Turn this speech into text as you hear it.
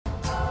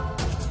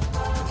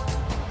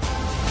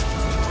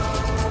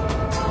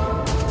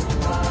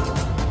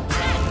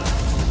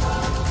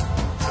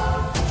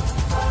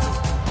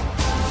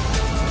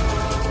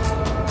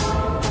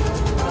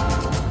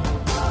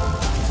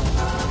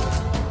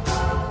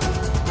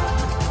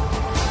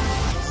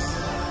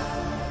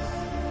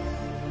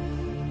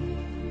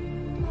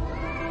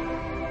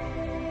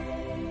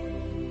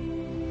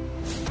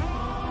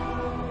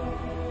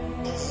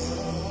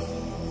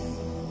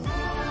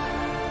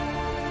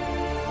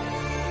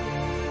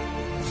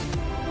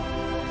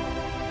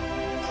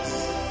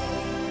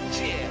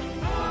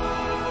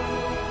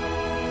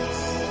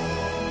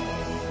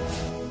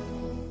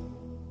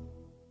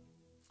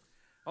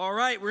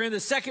We're in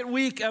the second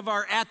week of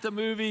our At the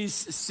Movies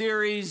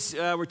series.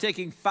 We're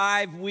taking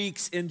 5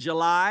 weeks in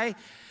July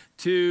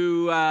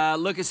to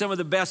look at some of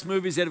the best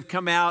movies that have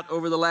come out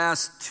over the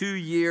last 2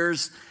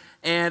 years.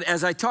 And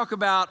as I talk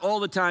about all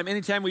the time,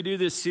 anytime we do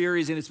this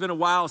series, and it's been a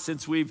while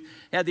since we've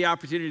had the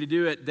opportunity to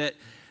do it,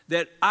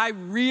 that I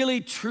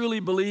really truly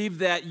believe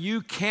that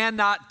you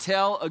cannot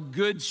tell a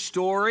good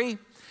story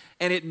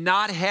and it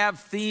not have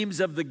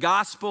themes of the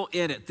gospel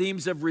in it,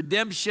 themes of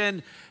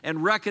redemption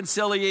and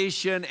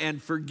reconciliation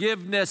and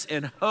forgiveness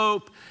and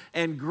hope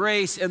and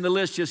grace, and the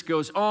list just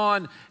goes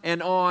on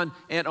and on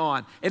and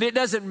on. And it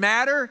doesn't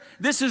matter.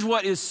 This is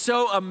what is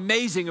so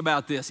amazing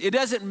about this. It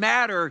doesn't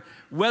matter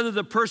whether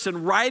the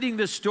person writing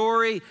the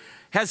story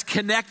has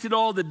connected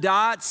all the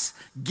dots,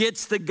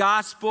 gets the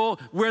gospel,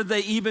 where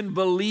they even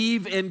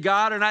believe in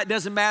God or not. It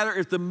doesn't matter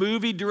if the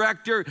movie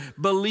director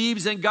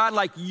believes in God.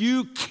 Like,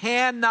 you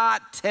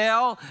cannot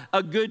tell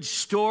a good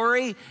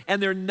story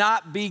and there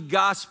not be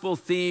gospel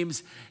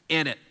themes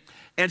in it.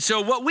 And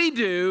so what we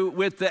do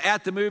with the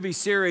At the Movie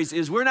series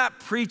is we're not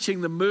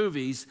preaching the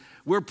movies,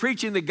 we're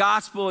preaching the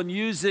gospel and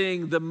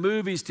using the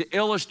movies to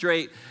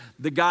illustrate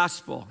the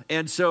gospel.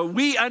 And so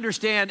we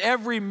understand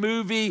every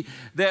movie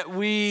that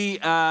we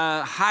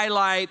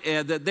highlight,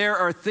 that there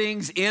are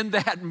things in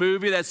that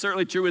movie, that's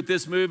certainly true with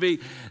this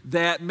movie,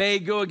 that may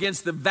go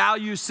against the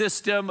value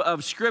system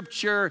of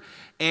Scripture,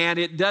 and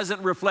it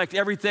doesn't reflect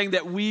everything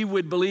that we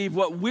would believe.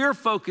 What we're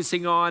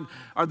focusing on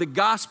are the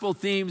gospel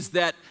themes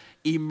that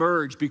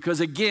emerge, because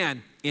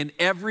again, in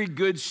every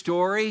good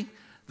story,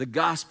 the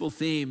gospel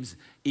themes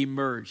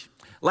emerge.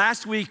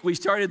 Last week, we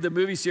started the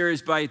movie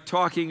series by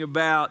talking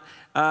about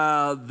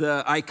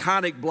the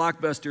iconic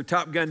blockbuster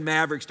Top Gun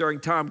Maverick starring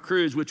Tom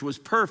Cruise, which was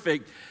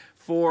perfect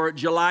for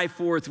July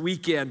 4th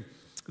weekend.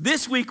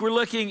 This week, we're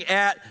looking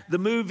at the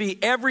movie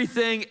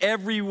Everything,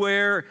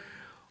 Everywhere,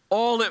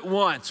 All at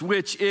Once,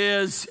 which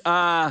is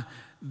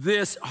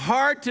this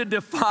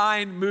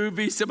hard-to-define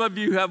movie. Some of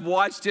you have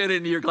watched it,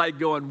 and you're like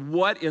going,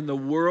 what in the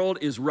world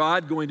is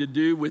Rod going to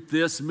do with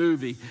this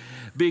movie?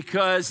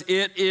 Because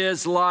it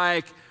is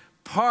like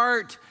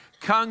part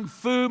kung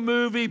fu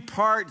movie,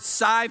 part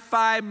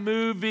sci-fi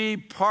movie,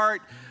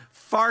 part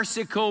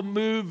farcical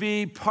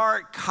movie,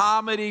 part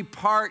comedy,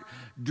 part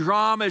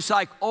drama. It's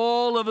like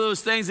all of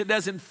those things that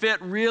doesn't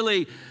fit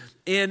really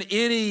in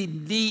any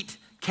neat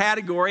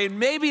category. And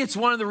maybe it's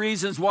one of the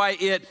reasons why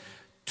it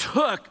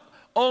took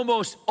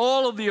almost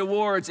all of the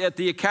awards at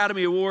the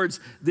Academy Awards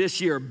this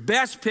year.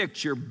 Best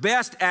Picture,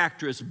 Best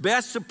Actress,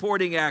 Best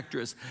Supporting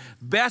Actress,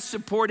 Best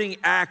Supporting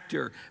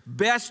Actor,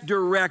 Best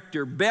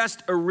Director,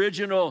 Best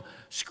Original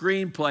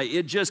Screenplay.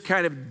 It just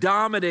kind of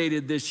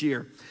dominated this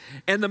year.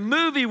 And the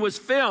movie was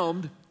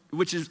filmed,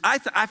 which is,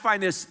 I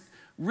find this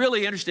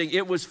really interesting.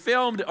 It was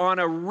filmed on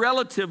a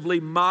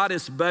relatively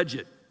modest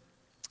budget.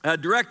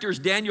 Directors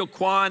Daniel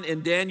Kwan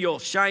and Daniel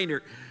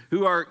Scheinert,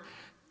 who are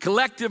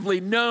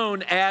collectively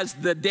known as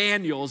the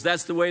Daniels.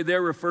 That's the way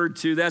they're referred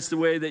to. That's the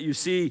way that you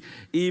see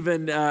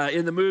even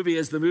in the movie,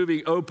 as the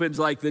movie opens,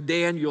 like the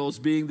Daniels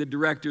being the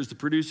directors, the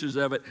producers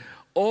of it,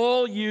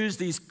 all use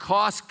these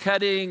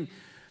cost-cutting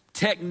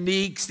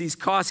techniques, these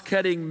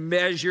cost-cutting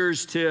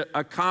measures to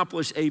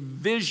accomplish a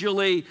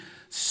visually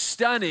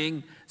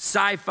stunning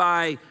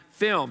sci-fi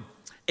film.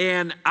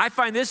 And I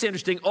find this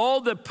interesting. All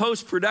the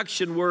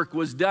post-production work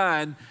was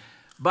done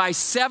by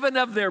 7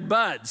 of their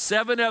buds,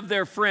 7 of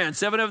their friends,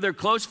 7 of their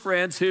close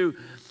friends, who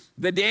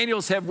the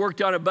Daniels have worked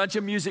on a bunch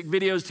of music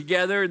videos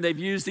together, and they've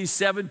used these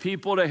 7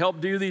 people to help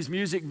do these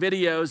music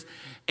videos.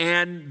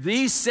 And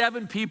these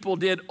 7 people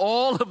did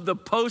all of the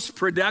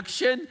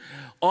post-production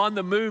on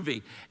the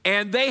movie.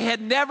 And they had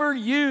never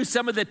used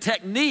some of the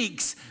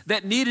techniques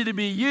that needed to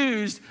be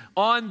used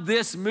on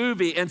this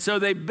movie. And so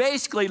they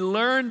basically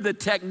learned the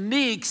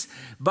techniques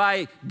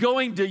by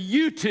going to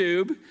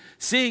YouTube,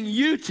 seeing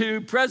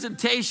YouTube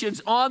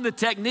presentations on the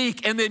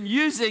technique, and then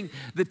using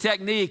the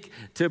technique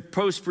to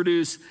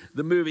post-produce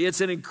the movie. It's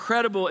an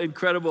incredible,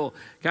 incredible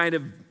kind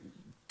of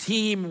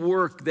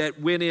teamwork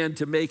that went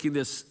into making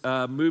this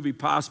movie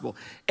possible.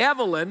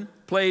 Evelyn,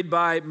 played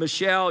by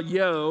Michelle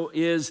Yeoh,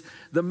 is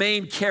the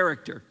main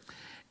character.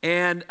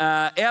 And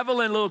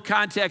Evelyn, little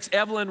context,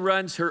 Evelyn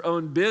runs her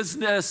own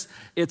business.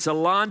 It's a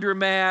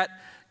laundromat,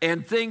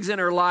 and things in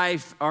her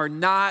life are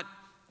not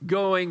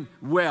going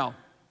well.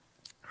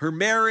 Her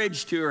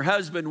marriage to her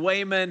husband,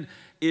 Wayman,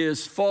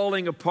 is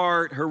falling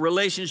apart. Her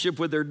relationship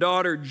with her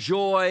daughter,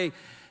 Joy,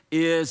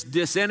 is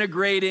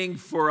disintegrating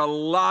for a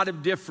lot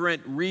of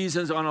different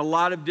reasons, on a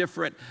lot of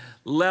different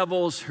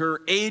levels.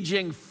 Her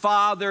aging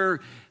father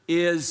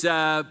is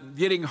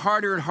getting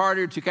harder and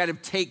harder to kind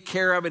of take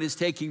care of. It is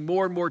taking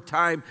more and more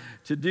time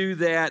to do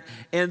that.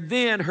 And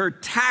then her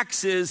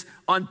taxes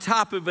on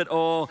top of it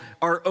all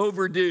are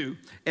overdue.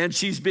 And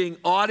she's being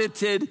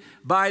audited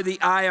by the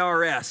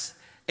IRS.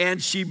 And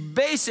she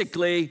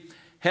basically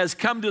has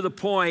come to the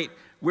point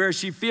where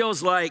she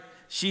feels like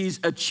she's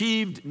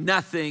achieved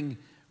nothing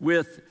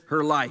with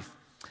her life.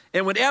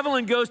 And when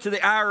Evelyn goes to the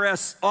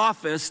IRS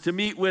office to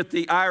meet with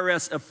the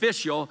IRS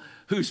official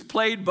who's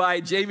played by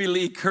Jamie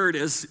Lee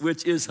Curtis,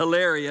 which is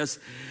hilarious.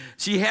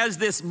 She has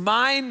this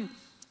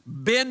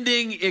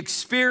mind-bending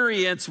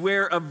experience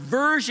where a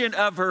version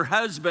of her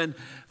husband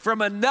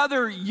from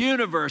another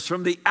universe,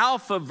 from the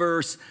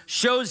Alphaverse,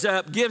 shows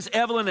up, gives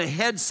Evelyn a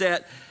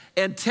headset,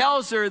 and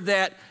tells her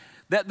that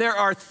there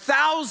are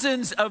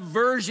thousands of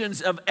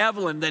versions of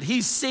Evelyn, that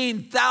he's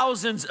seen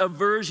thousands of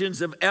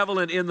versions of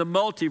Evelyn in the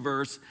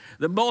multiverse.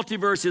 The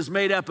multiverse is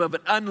made up of an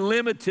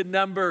unlimited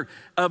number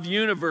of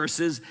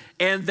universes,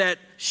 and that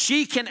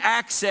she can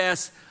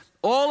access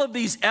all of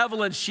these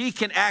Evelyns. She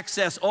can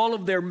access all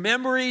of their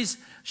memories.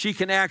 She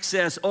can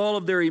access all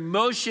of their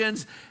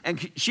emotions,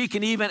 and she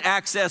can even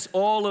access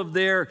all of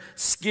their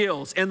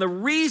skills. And the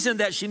reason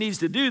that she needs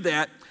to do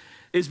that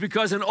is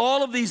because in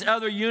all of these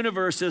other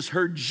universes,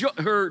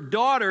 her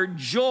daughter,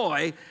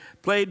 Joy,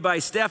 played by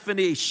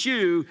Stephanie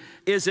Hsu,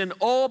 is an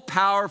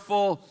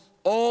all-powerful,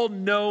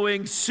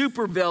 all-knowing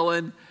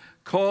supervillain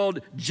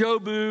called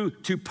Jobu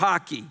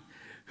Tupaki,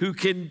 who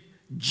can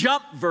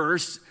jump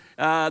verse.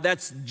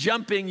 That's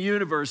jumping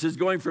universes,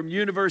 going from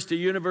universe to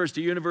universe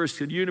to universe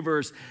to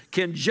universe,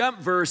 can jump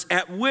verse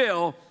at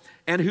will,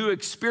 and who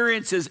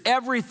experiences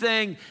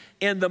everything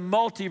in the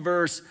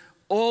multiverse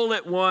all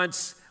at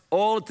once,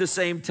 all at the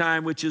same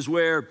time, which is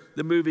where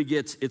the movie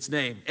gets its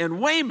name. And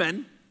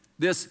Waymond,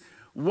 this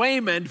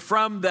Waymond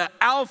from the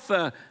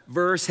Alpha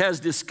verse, has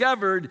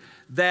discovered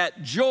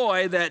that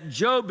Joy, that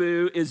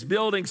Jobu, is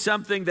building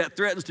something that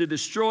threatens to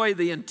destroy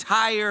the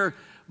entire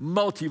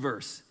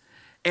multiverse.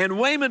 And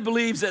Waymond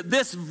believes that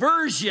this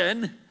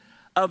version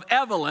of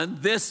Evelyn,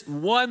 this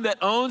one that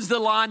owns the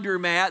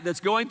laundromat, that's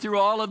going through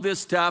all of this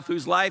stuff,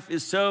 whose life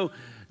is so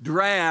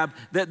drab,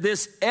 that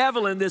this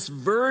Evelyn, this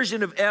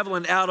version of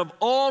Evelyn, out of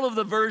all of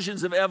the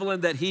versions of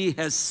Evelyn that he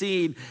has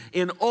seen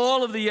in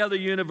all of the other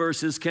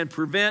universes, can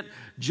prevent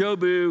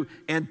Jobu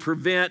and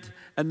prevent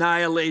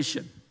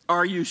annihilation.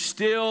 Are you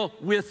still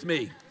with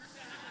me?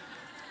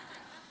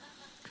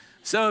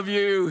 Some of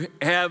you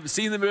have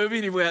seen the movie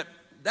and you went,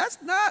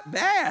 that's not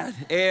bad.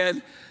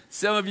 And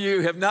some of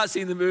you have not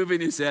seen the movie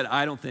and you said,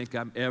 I don't think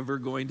I'm ever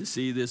going to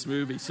see this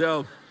movie.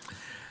 So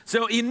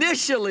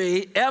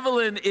initially,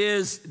 Evelyn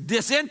is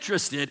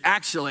disinterested,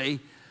 actually,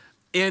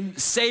 in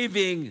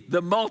saving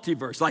the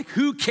multiverse. Like,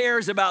 who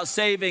cares about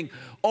saving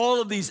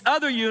all of these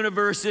other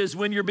universes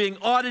when you're being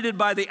audited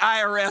by the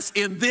IRS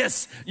in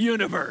this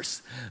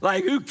universe?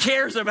 Like, who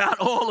cares about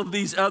all of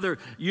these other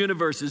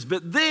universes?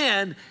 But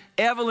then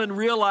Evelyn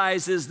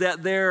realizes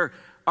that there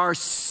are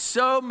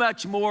so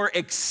much more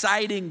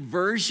exciting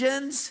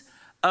versions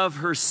of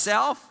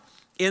herself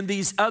in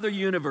these other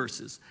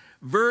universes.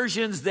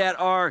 Versions that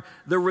are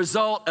the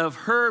result of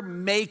her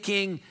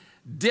making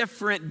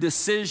different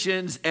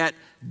decisions at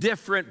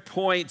different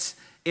points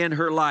in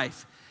her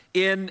life.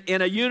 In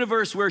a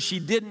universe where she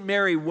didn't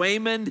marry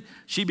Waymond,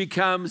 she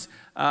becomes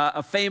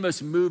a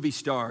famous movie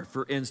star,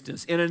 for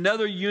instance. In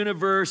another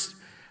universe,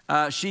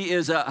 she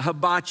is a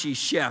hibachi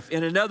chef.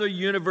 In another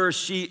universe,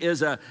 she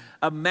is a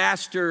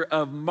master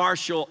of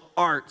martial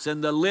arts.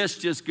 And the list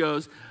just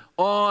goes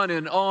on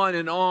and on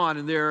and on.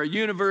 And there are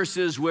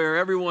universes where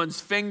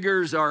everyone's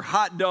fingers are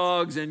hot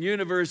dogs and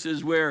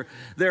universes where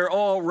they're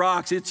all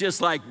rocks. It's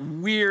just like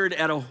weird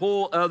at a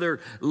whole other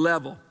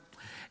level.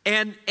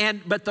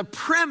 But the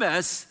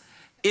premise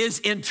is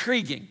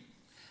intriguing.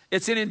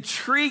 It's an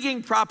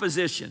intriguing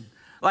proposition.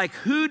 Like,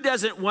 who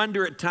doesn't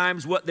wonder at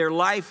times what their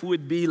life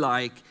would be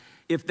like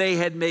if they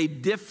had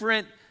made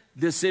different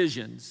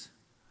decisions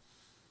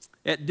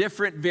at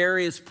different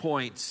various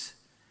points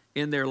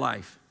in their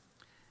life?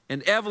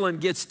 And Evelyn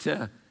gets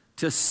to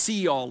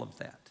see all of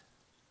that.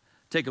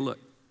 Take a look.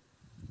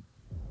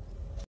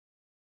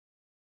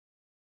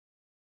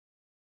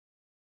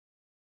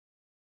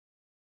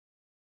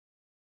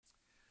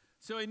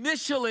 So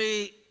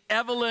initially,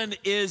 Evelyn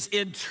is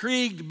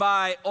intrigued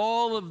by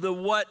all of the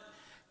what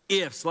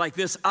ifs, like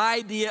this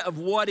idea of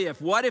what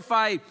if. What if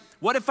I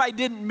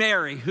didn't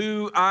marry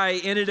who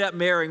I ended up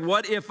marrying?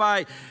 What if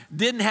I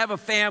didn't have a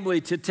family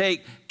to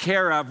take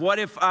care of? What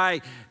if I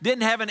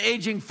didn't have an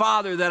aging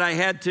father that I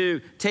had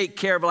to take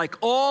care of? Like,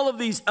 all of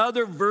these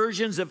other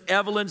versions of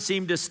Evelyn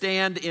seem to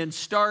stand in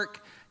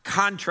stark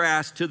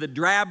contrast to the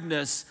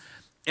drabness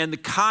and the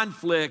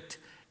conflict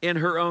in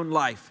her own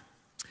life.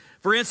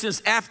 For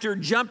instance, after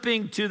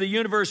jumping to the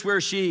universe where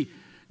she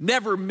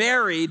never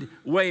married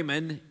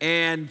Waymond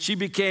and she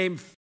became,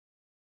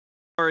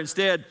 or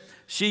instead,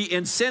 she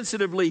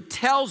insensitively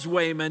tells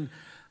Waymond,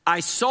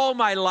 I saw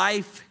my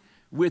life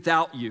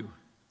without you.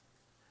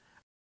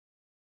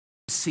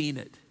 I've seen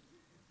it.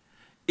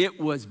 It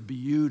was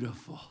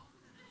beautiful.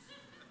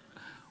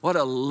 What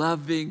a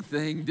loving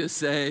thing to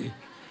say.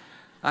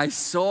 I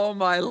saw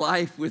my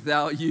life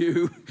without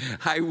you.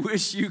 I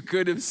wish you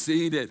could have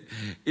seen it.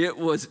 It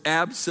was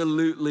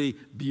absolutely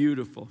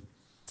beautiful.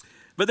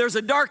 But there's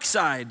a dark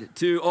side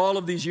to all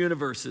of these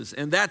universes,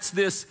 and that's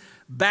this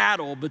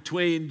battle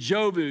between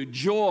Jobu,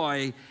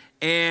 Joy,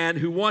 and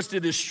who wants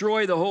to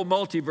destroy the whole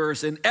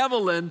multiverse, and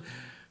Evelyn,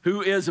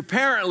 who is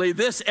apparently,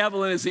 this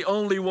Evelyn is the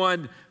only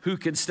one who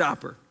can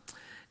stop her.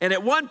 And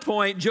at one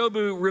point,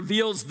 Jobu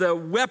reveals the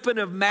weapon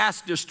of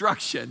mass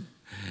destruction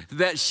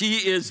that she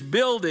is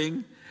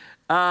building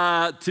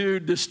to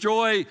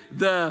destroy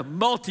the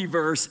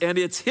multiverse, and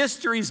it's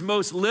history's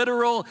most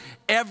literal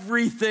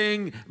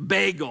everything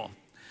bagel.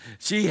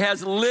 She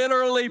has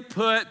literally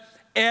put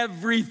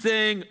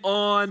everything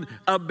on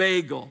a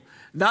bagel.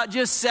 Not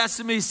just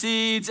sesame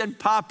seeds and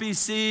poppy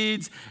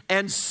seeds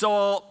and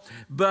salt,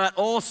 but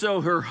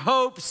also her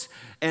hopes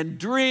and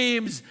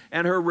dreams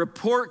and her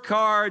report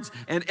cards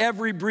and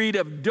every breed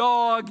of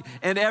dog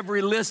and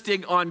every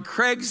listing on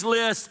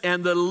Craigslist,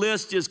 and the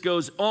list just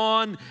goes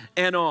on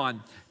and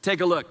on. Take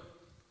a look.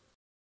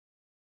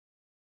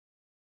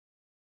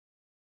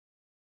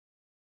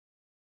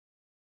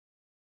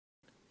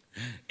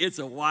 It's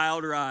a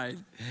wild ride.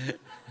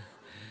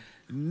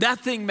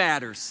 Nothing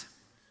matters.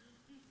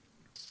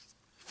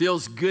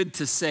 Feels good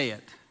to say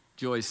it,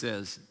 Joy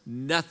says.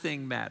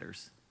 Nothing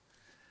matters.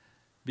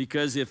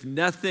 Because if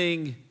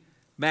nothing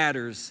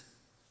matters,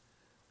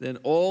 then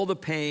all the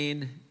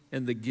pain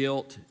and the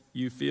guilt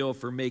you feel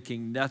for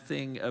making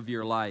nothing of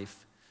your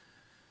life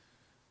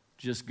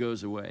just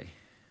goes away.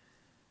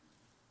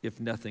 If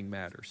nothing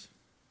matters.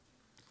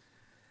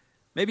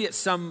 Maybe at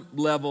some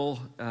level,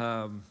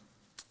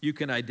 you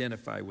can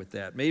identify with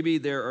that. Maybe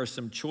there are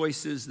some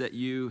choices that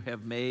you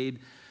have made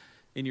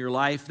in your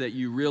life that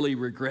you really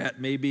regret.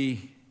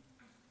 Maybe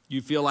you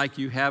feel like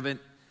you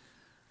haven't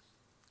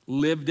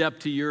lived up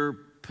to your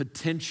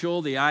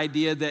potential, the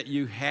idea that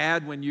you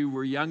had when you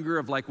were younger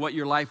of like what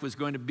your life was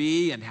going to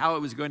be and how it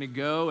was going to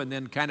go, and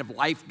then kind of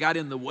life got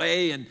in the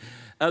way and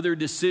other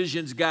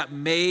decisions got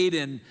made,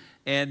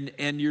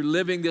 and you're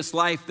living this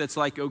life that's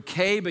like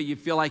okay, but you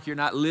feel like you're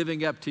not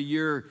living up to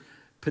your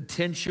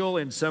potential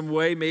in some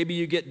way. Maybe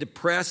you get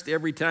depressed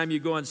every time you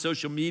go on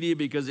social media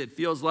because it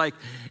feels like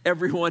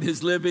everyone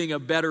is living a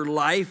better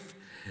life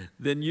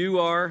than you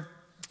are.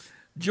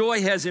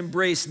 Joy has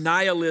embraced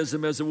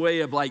nihilism as a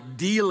way of like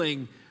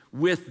dealing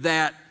with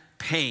that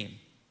pain.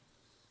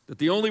 That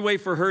the only way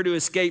for her to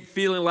escape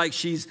feeling like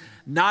she's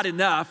not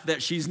enough,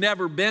 that she's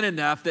never been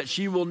enough, that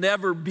she will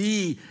never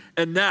be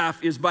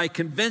enough, is by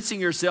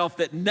convincing herself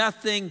that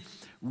nothing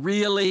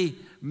really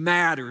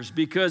matters.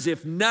 Because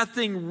if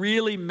nothing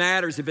really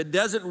matters, if it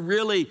doesn't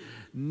really,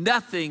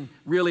 nothing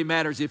really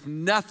matters. If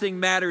nothing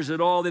matters at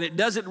all, then it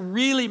doesn't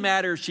really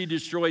matter if she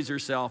destroys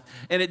herself.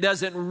 And it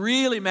doesn't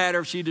really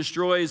matter if she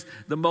destroys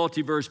the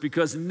multiverse,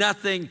 because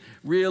nothing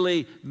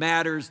really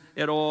matters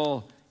at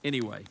all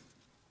anyway.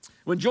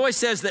 When Joy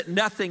says that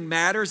nothing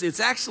matters, it's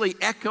actually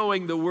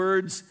echoing the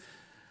words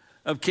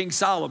of King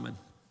Solomon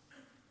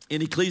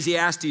in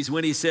Ecclesiastes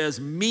when he says,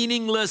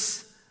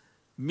 meaningless,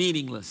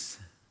 meaningless,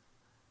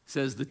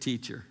 says the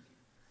teacher.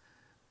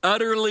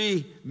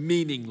 Utterly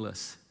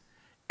meaningless.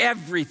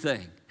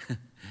 Everything,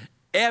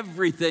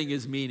 everything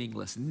is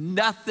meaningless.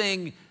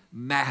 Nothing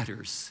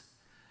matters,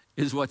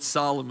 is what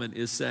Solomon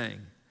is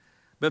saying.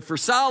 But for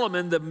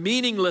Solomon, the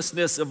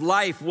meaninglessness of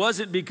life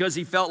wasn't because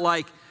he felt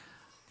like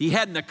he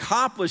hadn't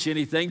accomplished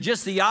anything,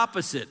 just the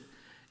opposite.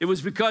 It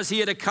was because he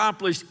had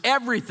accomplished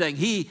everything.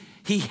 He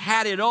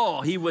had it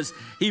all. He was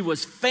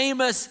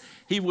famous.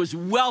 He was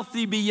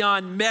wealthy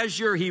beyond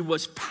measure. He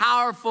was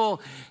powerful.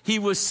 He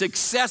was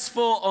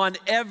successful on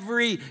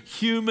every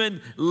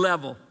human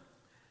level.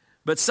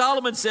 But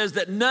Solomon says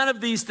that none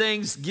of these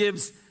things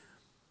gives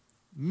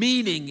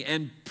meaning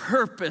and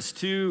purpose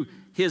to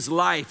his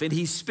life. And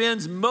he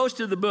spends most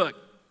of the book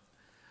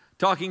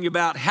talking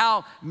about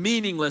how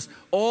meaningless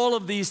all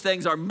of these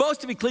things are.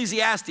 Most of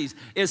Ecclesiastes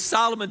is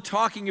Solomon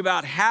talking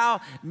about how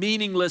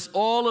meaningless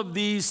all of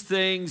these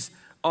things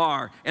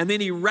are. And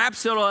then he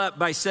wraps it all up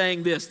by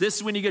saying this. This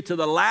is when you get to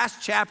the last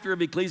chapter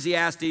of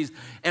Ecclesiastes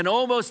and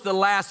almost the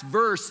last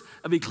verse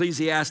of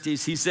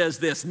Ecclesiastes. He says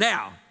this,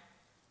 now,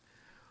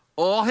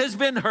 all has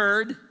been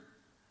heard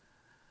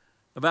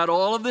about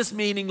all of this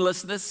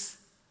meaninglessness,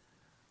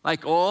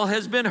 like all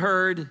has been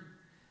heard.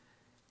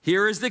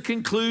 Here is the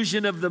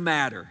conclusion of the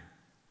matter.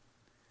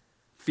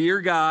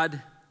 Fear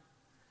God,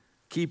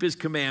 keep his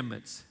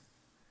commandments,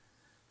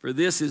 for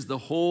this is the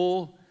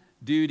whole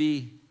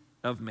duty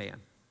of man.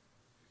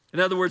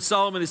 In other words,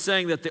 Solomon is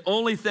saying that the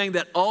only thing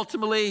that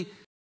ultimately gives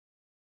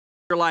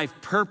your life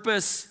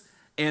purpose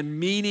and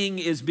meaning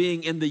is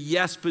being in the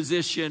yes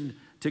position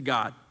to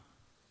God.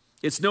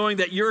 It's knowing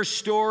that your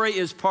story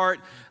is part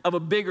of a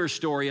bigger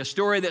story, a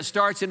story that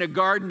starts in a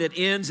garden that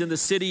ends in the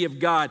city of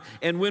God.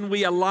 And when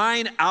we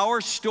align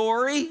our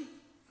story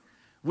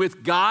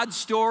with God's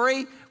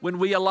story, when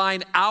we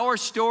align our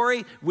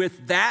story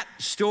with that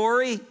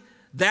story,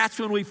 that's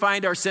when we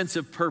find our sense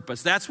of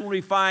purpose. That's when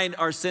we find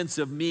our sense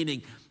of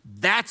meaning.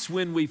 That's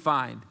when we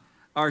find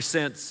our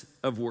sense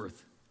of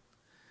worth.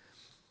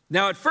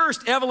 Now, at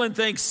first, Evelyn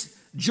thinks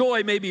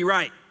Joy may be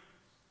right,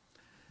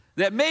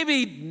 that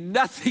maybe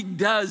nothing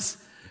does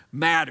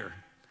matter.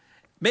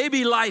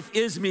 Maybe life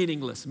is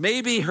meaningless.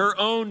 Maybe her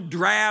own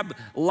drab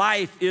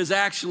life is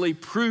actually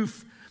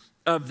proof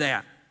of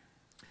that.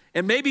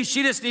 And maybe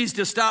she just needs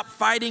to stop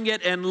fighting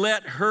it and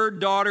let her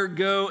daughter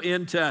go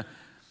into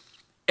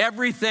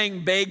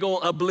everything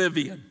bagel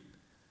oblivion.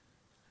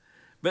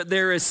 but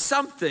there is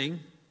something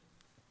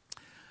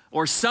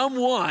or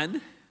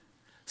someone,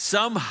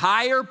 some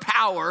higher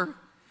power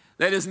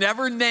that is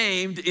never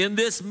named in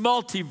this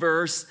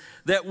multiverse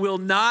that will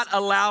not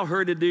allow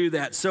her to do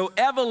that. So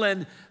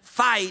Evelyn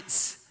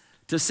fights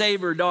to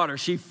save her daughter.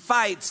 She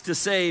fights to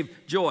save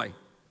Joy.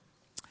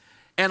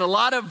 And a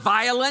lot of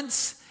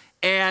violence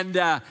and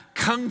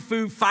kung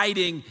fu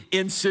fighting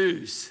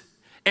ensues.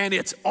 And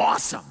it's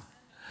awesome.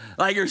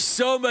 Like, there's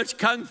so much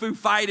kung fu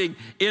fighting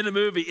in the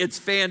movie. It's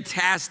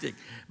fantastic.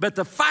 But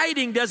the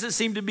fighting doesn't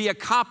seem to be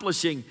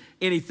accomplishing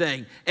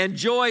anything. And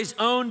Joy's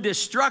own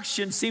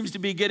destruction seems to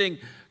be getting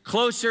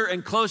closer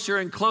and closer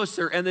and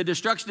closer. And the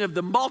destruction of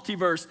the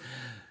multiverse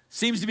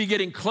seems to be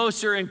getting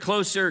closer and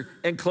closer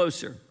and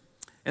closer.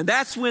 And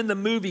that's when the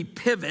movie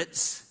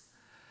pivots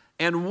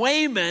and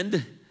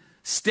Waymond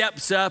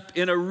steps up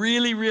in a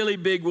really, really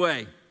big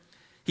way.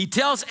 He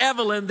tells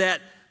Evelyn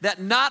that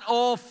not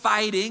all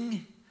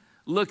fighting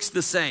looks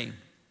the same.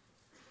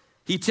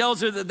 He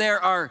tells her that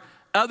there are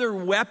other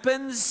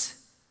weapons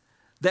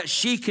that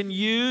she can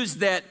use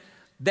that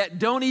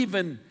don't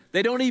even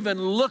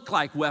look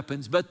like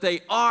weapons, but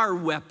they are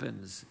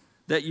weapons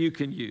that you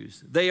can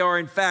use. They are,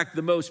 in fact,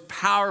 the most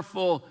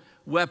powerful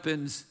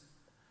weapons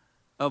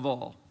of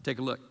all. Take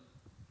a look.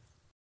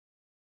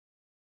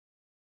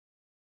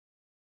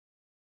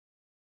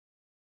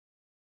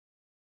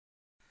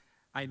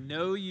 I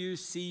know you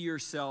see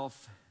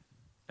yourself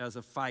as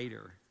a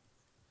fighter,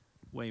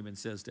 Waymond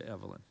says to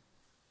Evelyn.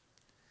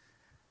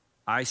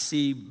 I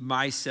see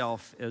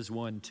myself as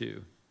one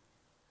too.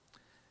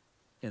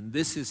 And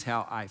this is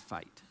how I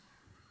fight.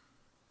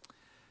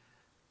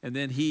 And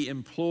then he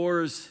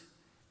implores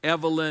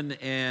Evelyn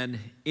and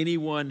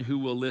anyone who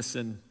will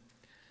listen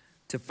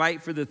to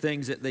fight for the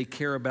things that they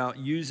care about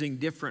using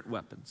different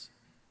weapons.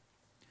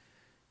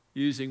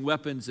 Using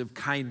weapons of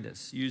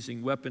kindness,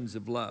 using weapons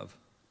of love.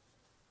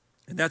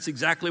 And that's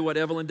exactly what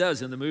Evelyn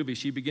does in the movie.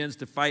 She begins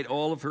to fight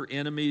all of her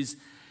enemies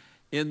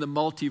in the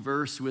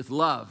multiverse with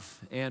love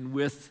and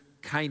with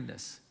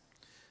kindness.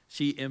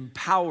 She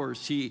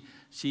empowers,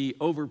 she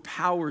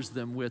overpowers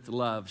them with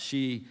love.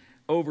 She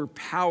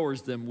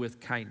overpowers them with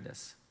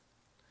kindness.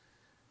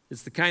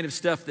 It's the kind of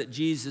stuff that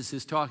Jesus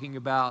is talking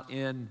about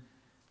in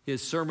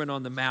his Sermon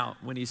on the Mount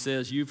when he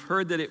says, you've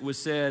heard that it was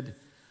said,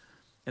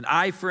 an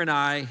eye for an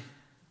eye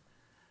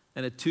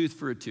and a tooth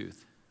for a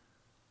tooth.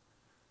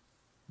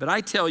 But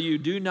I tell you,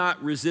 do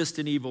not resist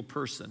an evil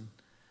person.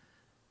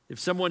 If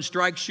someone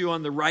strikes you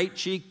on the right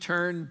cheek,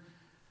 turn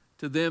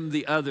to them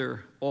the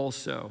other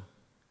also.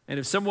 And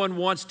if someone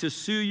wants to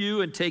sue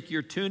you and take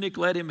your tunic,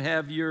 let him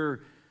have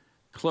your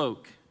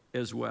cloak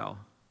as well.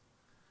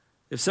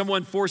 If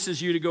someone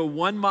forces you to go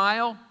 1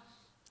 mile,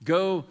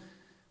 go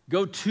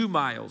 2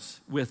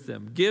 miles with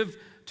them. Give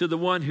to the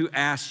one who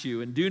asks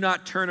you, and do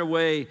not turn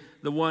away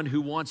the one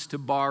who wants to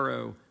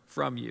borrow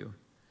from you.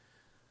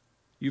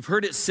 You've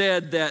heard it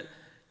said that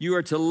you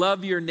are to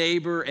love your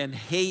neighbor and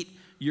hate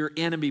your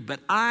enemy. But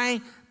I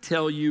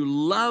tell you,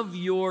 love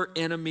your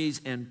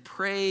enemies and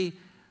pray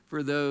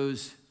for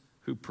those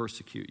who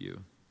persecute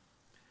you.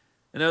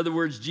 In other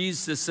words,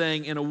 Jesus is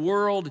saying, in a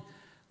world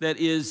that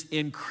is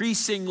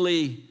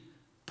increasingly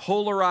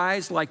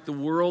polarized like the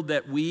world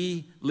that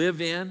we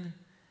live in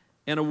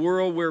a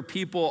world where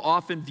people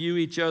often view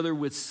each other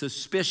with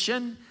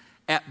suspicion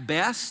at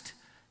best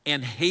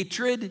and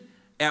hatred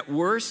at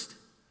worst,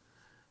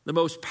 the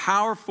most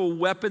powerful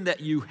weapon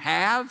that you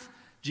have,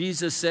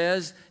 Jesus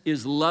says,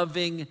 is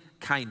loving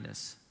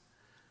kindness.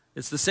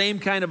 It's the same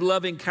kind of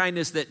loving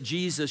kindness that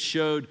Jesus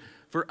showed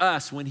for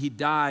us when he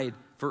died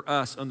for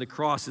us on the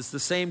cross. It's the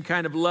same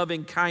kind of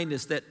loving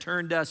kindness that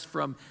turned us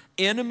from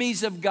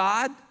enemies of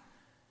God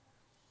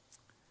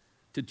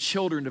to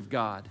children of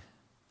God,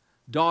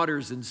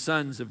 daughters and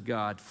sons of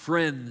God,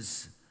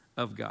 friends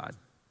of God.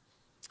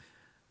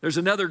 There's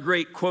another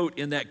great quote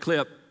in that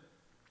clip.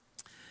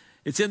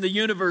 It's in the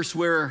universe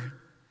where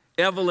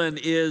Evelyn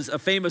is a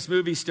famous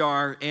movie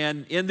star,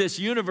 and in this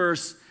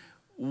universe,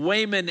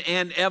 Waymond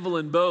and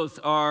Evelyn both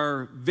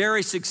are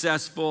very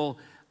successful,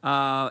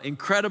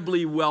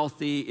 incredibly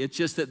wealthy. It's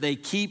just that they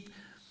keep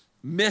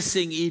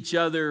missing each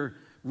other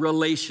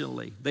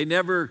relationally. They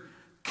never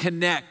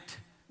connect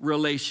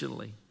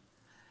relationally.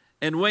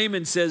 And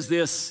Waymond says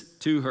this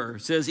to her,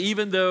 says,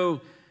 even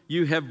though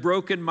you have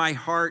broken my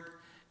heart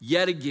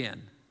yet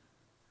again,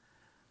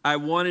 I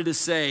wanted to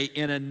say,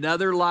 in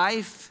another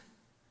life,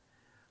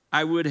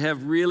 I would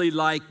have really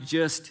liked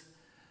just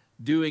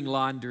doing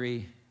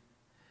laundry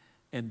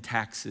and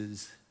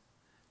taxes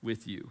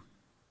with you.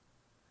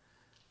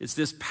 It's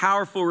this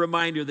powerful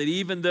reminder that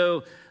even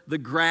though the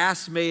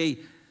grass may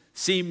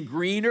seem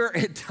greener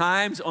at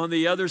times on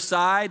the other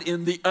side,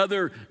 in the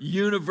other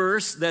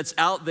universe that's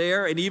out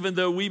there, and even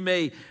though we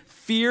may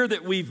fear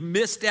that we've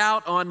missed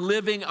out on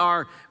living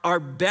our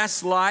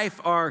best life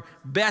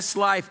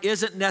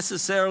isn't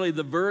necessarily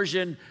the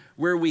version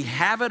where we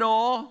have it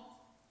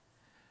all,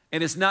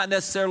 and it's not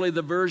necessarily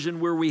the version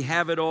where we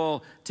have it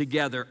all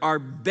together. Our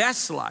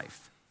best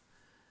life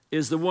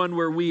is the one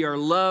where we are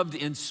loved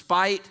in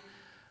spite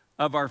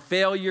of our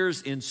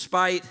failures, in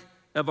spite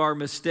of our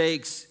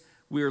mistakes,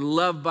 we are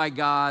loved by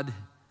God,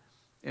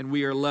 and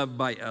we are loved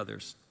by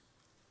others.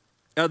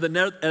 At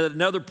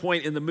another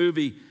point in the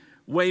movie,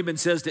 Wayman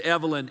says to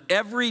Evelyn,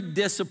 every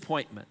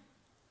disappointment,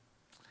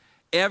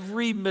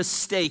 every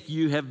mistake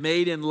you have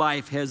made in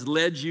life has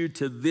led you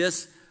to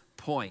this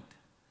point.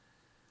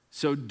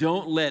 So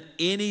don't let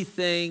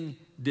anything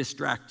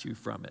distract you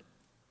from it.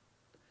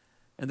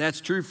 And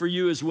that's true for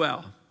you as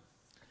well.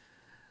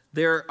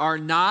 There are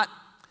not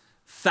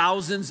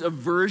thousands of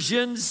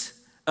versions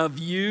of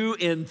you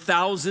in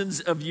thousands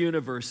of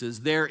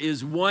universes. There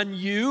is one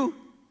you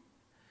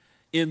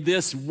in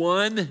this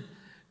one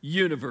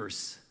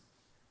universe.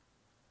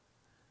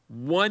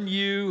 One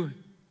you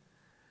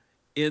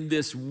in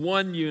this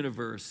one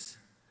universe.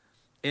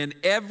 And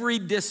every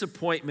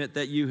disappointment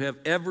that you have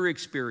ever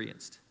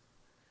experienced,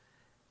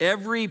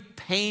 every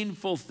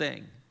painful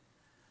thing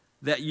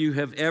that you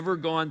have ever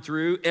gone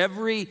through,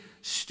 every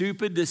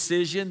stupid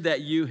decision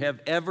that you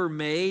have ever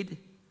made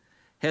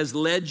has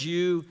led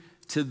you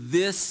to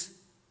this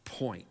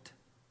point.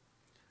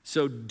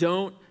 So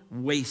don't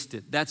waste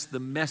it. That's the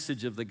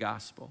message of the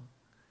gospel.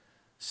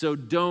 So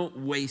don't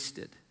waste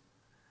it.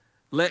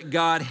 Let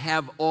God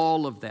have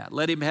all of that.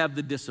 Let him have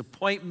the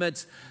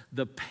disappointments,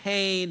 the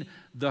pain,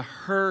 the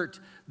hurt,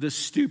 the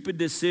stupid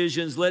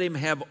decisions. Let him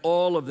have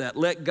all of that.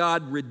 Let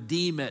God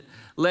redeem it.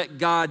 Let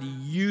God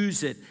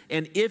use it.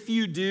 And if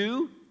you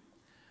do,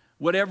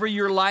 whatever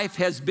your life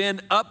has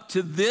been up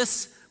to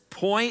this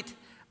point,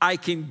 I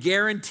can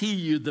guarantee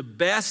you the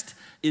best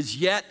is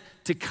yet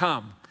to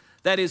come.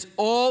 That is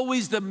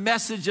always the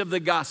message of the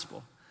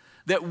gospel.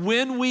 That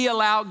when we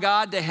allow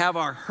God to have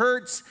our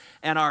hurts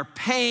and our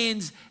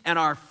pains and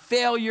our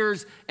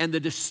failures and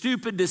the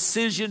stupid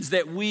decisions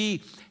that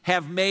we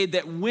have made,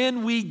 that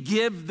when we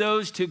give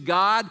those to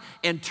God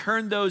and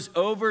turn those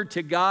over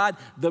to God,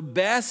 the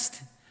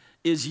best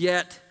is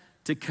yet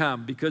to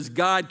come, because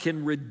God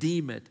can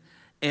redeem it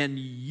and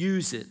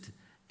use it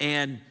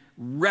and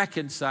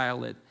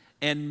reconcile it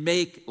and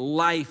make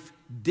life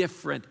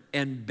different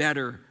and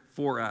better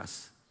for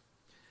us.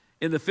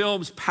 In the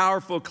film's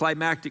powerful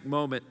climactic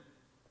moment,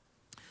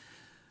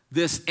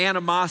 this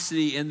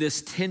animosity and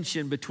this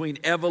tension between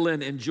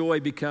Evelyn and Joy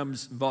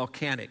becomes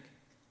volcanic.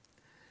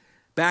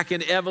 Back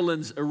in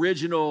Evelyn's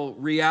original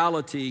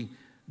reality,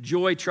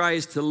 Joy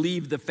tries to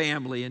leave the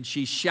family and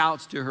she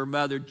shouts to her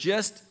mother,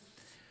 just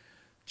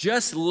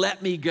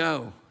let me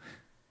go.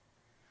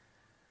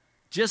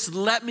 Just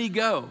let me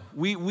go.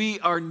 We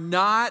are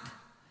not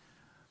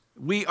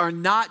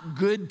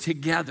good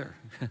together.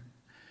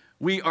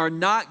 We are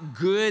not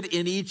good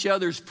in each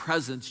other's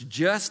presence.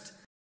 Just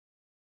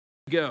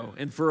go.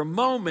 And for a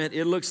moment,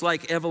 it looks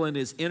like Evelyn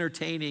is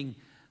entertaining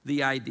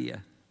the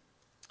idea.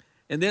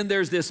 And then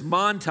there's this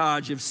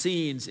montage of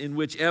scenes in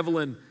which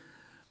Evelyn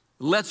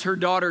lets her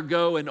daughter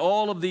go in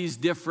all of these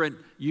different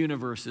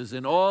universes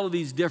and all of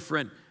these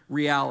different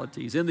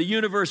realities. In the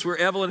universe where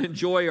Evelyn and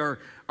Joy are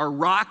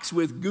rocks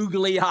with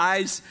googly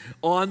eyes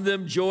on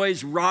them,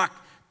 Joy's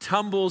rock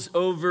tumbles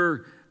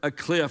over a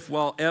cliff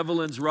while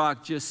Evelyn's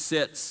rock just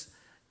sits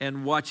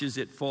and watches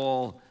it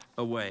fall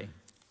away.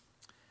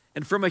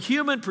 And from a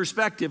human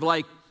perspective,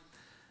 like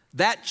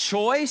that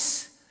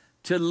choice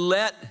to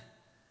let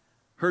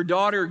her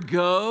daughter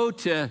go,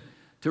 to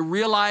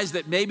realize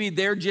that maybe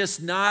they're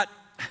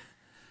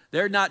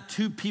not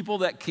two people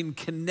that can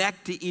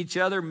connect to each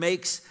other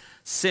makes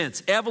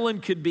sense.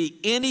 Evelyn could be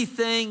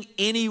anything,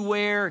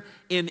 anywhere,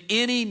 in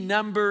any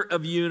number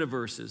of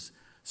universes.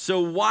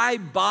 So why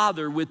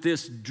bother with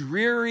this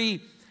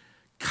dreary,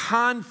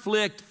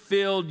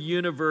 conflict-filled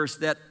universe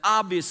that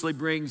obviously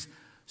brings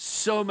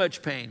so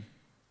much pain?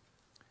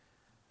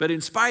 But in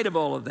spite of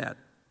all of that,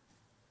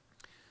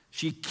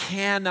 she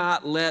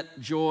cannot let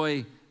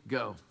Joy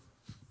go.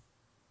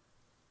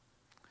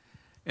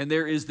 And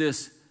there is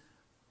this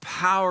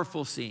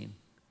powerful scene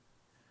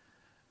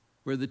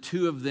where the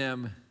two of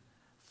them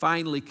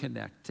finally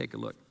connect. Take a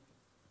look.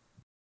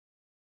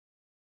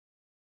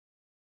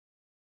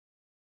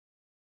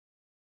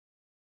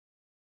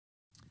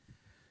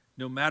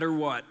 No matter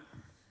what,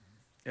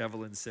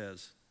 Evelyn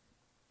says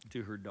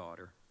to her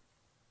daughter,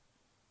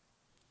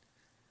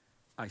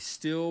 I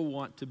still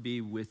want to be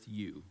with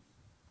you.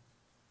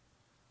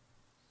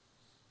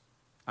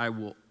 I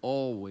will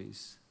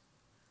always,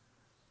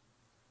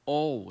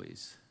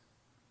 always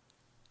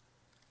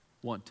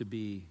want to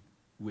be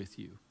with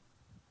you.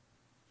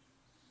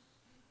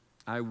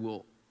 I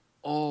will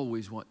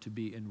always want to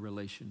be in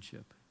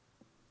relationship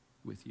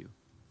with you.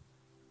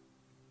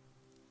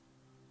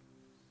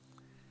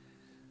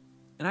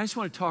 And I just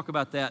want to talk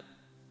about that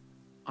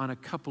on a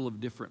couple of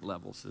different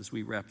levels as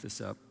we wrap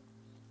this up.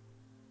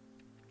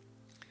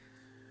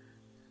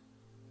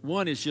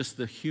 One is just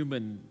the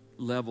human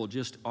level,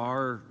 just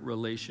our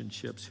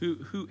relationships.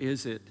 Who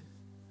is it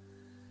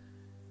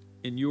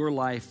in your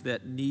life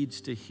that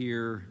needs to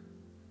hear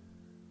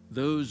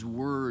those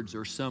words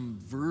or some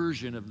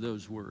version of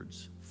those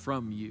words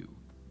from you?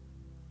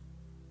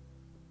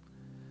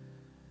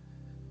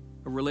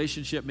 A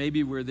relationship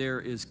maybe where there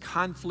is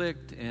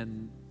conflict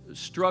and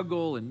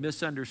struggle and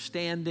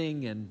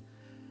misunderstanding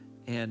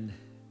and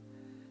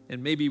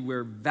and maybe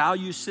where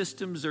value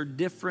systems are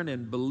different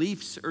and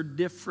beliefs are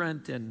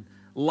different and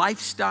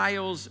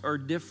lifestyles are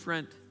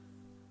different.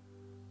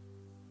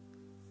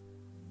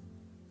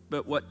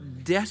 But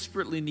what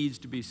desperately needs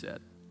to be said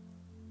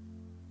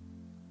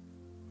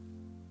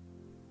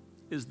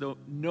is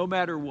no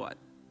matter what,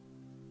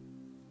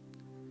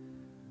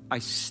 I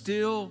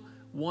still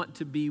want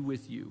to be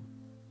with you.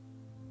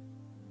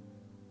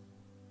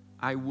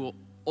 I will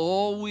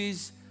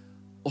always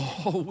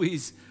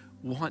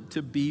want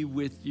to be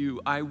with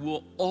you. I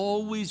will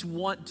always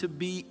want to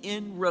be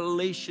in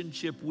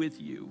relationship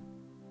with you.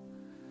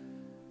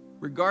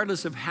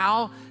 Regardless of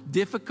how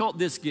difficult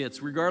this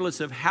gets, regardless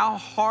of how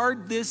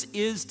hard this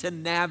is to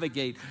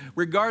navigate,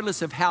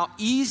 regardless of how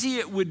easy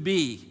it would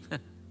be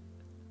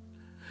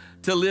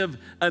to live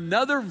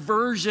another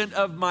version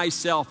of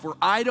myself where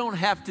I don't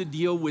have to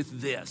deal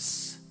with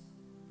this,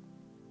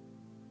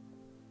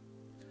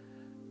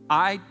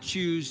 I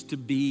choose to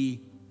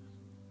be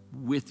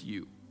with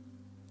you.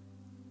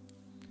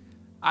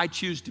 I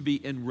choose to be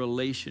in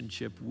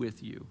relationship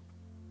with you.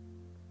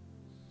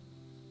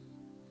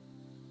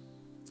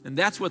 And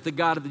that's what the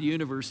God of the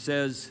universe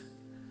says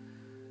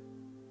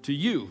to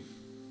you.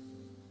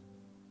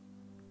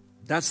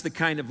 That's the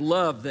kind of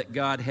love that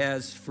God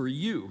has for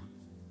you.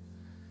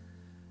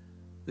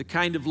 The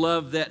kind of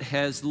love that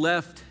has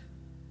left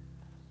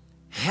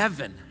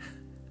heaven,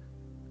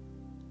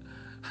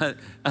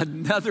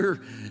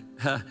 another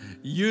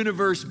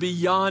universe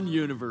beyond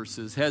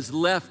universes, has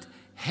left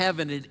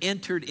heaven and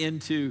entered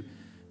into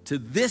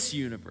this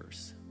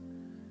universe,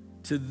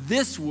 to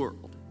this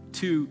world,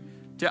 to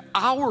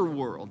our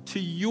world, to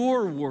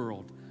your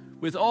world,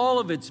 with all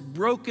of its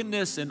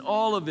brokenness and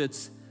all of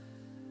its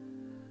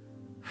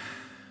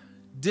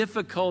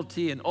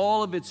difficulty and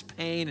all of its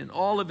pain and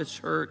all of its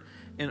hurt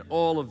and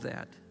all of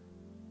that,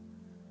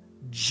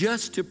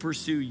 just to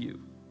pursue you.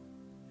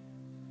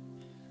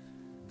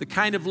 The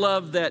kind of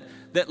love that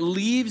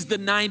leaves the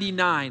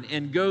 99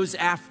 and goes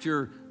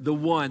after the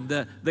one.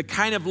 The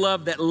kind of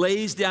love that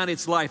lays down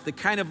its life. The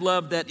kind of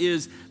love that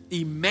is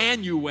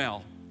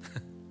Emmanuel.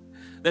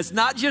 That's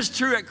not just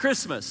true at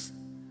Christmas.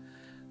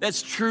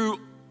 That's true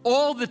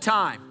all the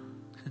time.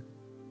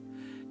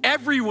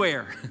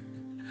 Everywhere.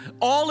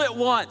 All at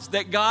once,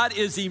 that God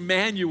is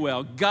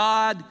Emmanuel.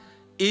 God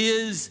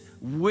is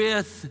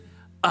with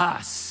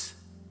us.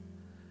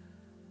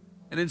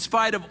 And in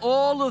spite of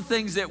all the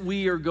things that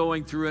we are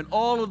going through and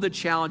all of the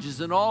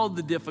challenges and all of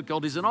the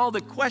difficulties and all the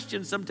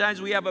questions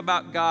sometimes we have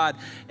about God,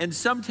 and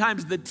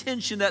sometimes the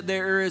tension that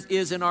there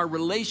is in our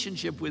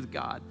relationship with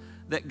God,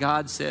 that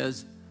God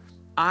says,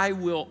 I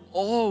will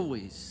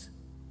always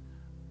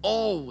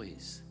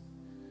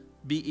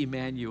be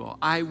Emmanuel.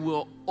 I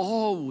will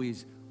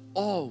always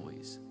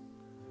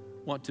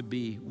want to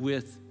be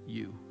with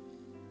you.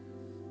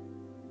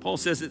 Paul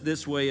says it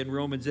this way in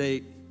Romans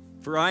 8,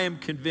 for I am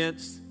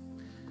convinced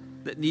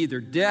that neither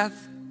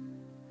death,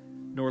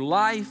 nor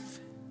life,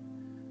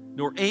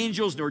 nor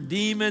angels, nor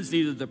demons,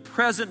 neither the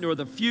present nor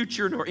the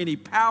future, nor any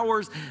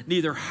powers,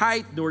 neither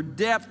height nor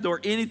depth,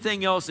 nor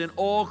anything else in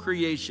all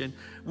creation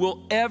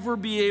will ever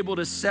be able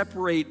to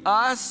separate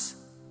us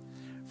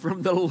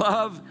from the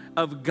love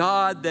of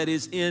God that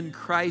is in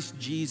Christ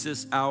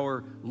Jesus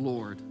our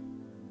Lord.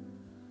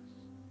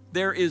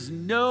 There is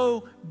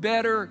no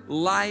better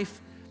life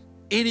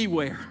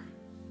anywhere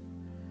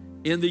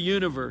in the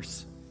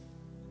universe.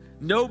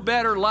 No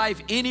better life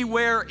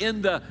anywhere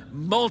in the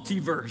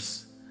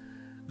multiverse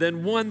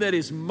than one that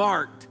is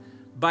marked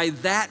by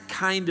that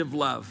kind of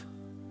love.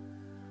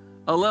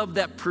 A love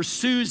that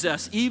pursues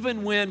us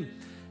even when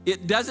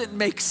it doesn't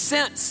make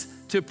sense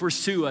to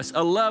pursue us.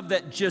 A love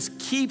that just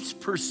keeps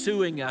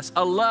pursuing us.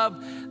 A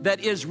love that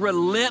is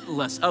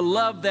relentless. A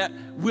love that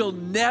will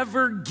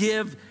never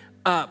give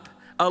up.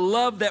 A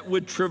love that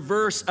would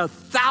traverse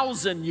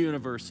 1,000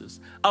 universes.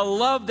 A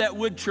love that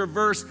would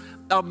traverse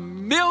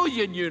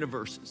 1,000,000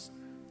 universes.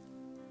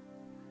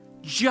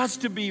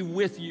 Just to be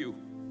with you.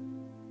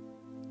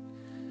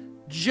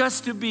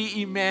 Just to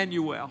be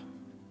Emmanuel.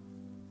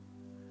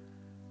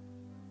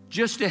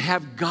 Just to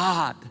have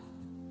God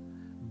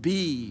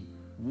be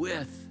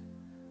with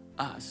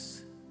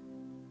us.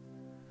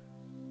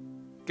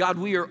 God,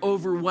 we are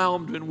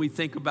overwhelmed when we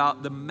think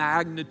about the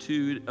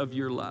magnitude of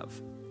your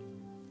love.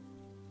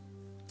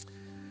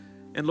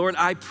 And Lord,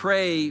 I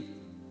pray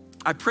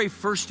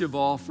first of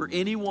all for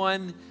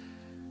anyone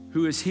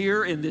who is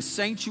here in this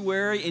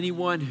sanctuary,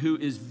 anyone who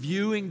is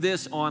viewing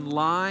this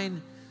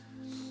online,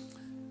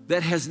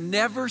 that has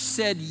never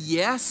said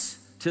yes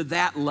to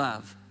that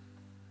love,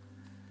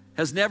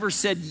 has never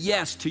said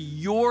yes to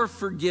your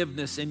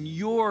forgiveness and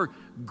your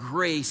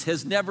grace,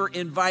 has never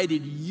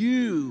invited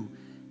you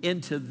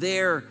into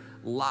their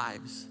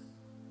lives,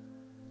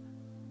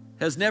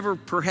 has never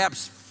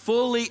perhaps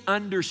fully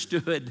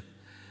understood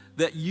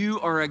that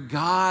you are a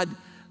God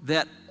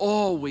that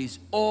always,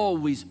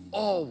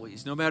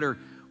 no matter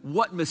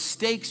what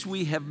mistakes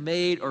we have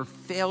made or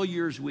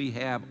failures we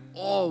have,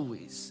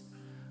 always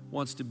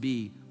wants to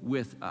be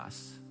with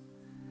us.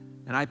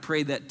 And I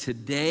pray that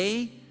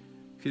today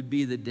could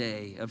be the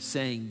day of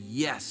saying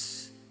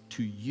yes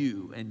to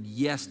you and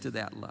yes to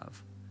that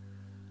love.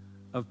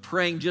 Of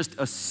praying just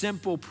a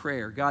simple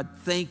prayer. God,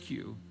 thank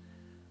you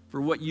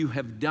for what you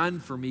have done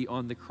for me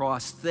on the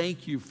cross.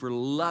 Thank you for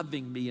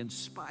loving me in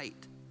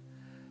spite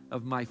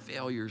of my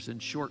failures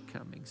and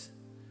shortcomings.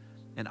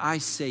 And I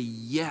say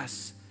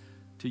yes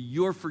to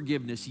your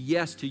forgiveness,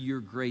 yes to your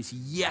grace,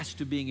 yes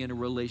to being in a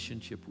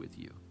relationship with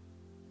you.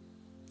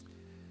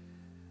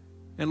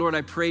 And Lord,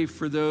 I pray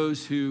for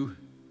those who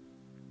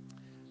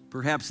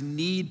perhaps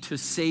need to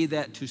say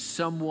that to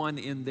someone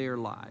in their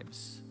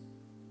lives.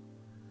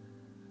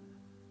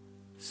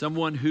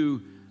 Someone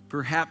who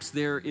perhaps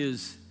there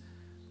is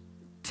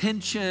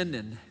tension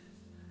and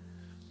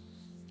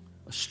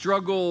a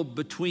struggle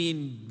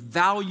between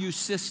value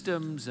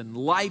systems and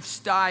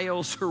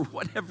lifestyles or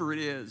whatever it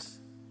is,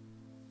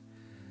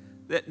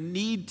 that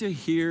need to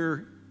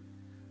hear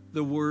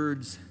the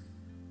words,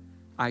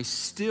 I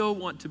still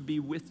want to be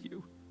with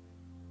you.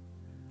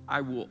 I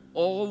will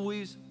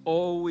always,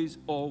 always,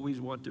 always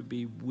want to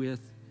be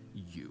with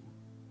you.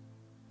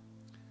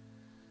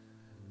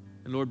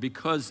 And Lord,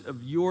 because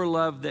of your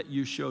love that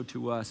you show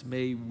to us,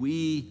 may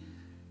we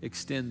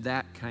extend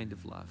that kind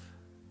of love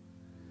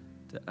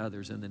to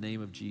others. In the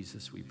name of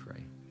Jesus, we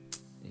pray.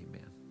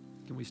 Amen.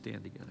 Can we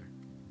stand together?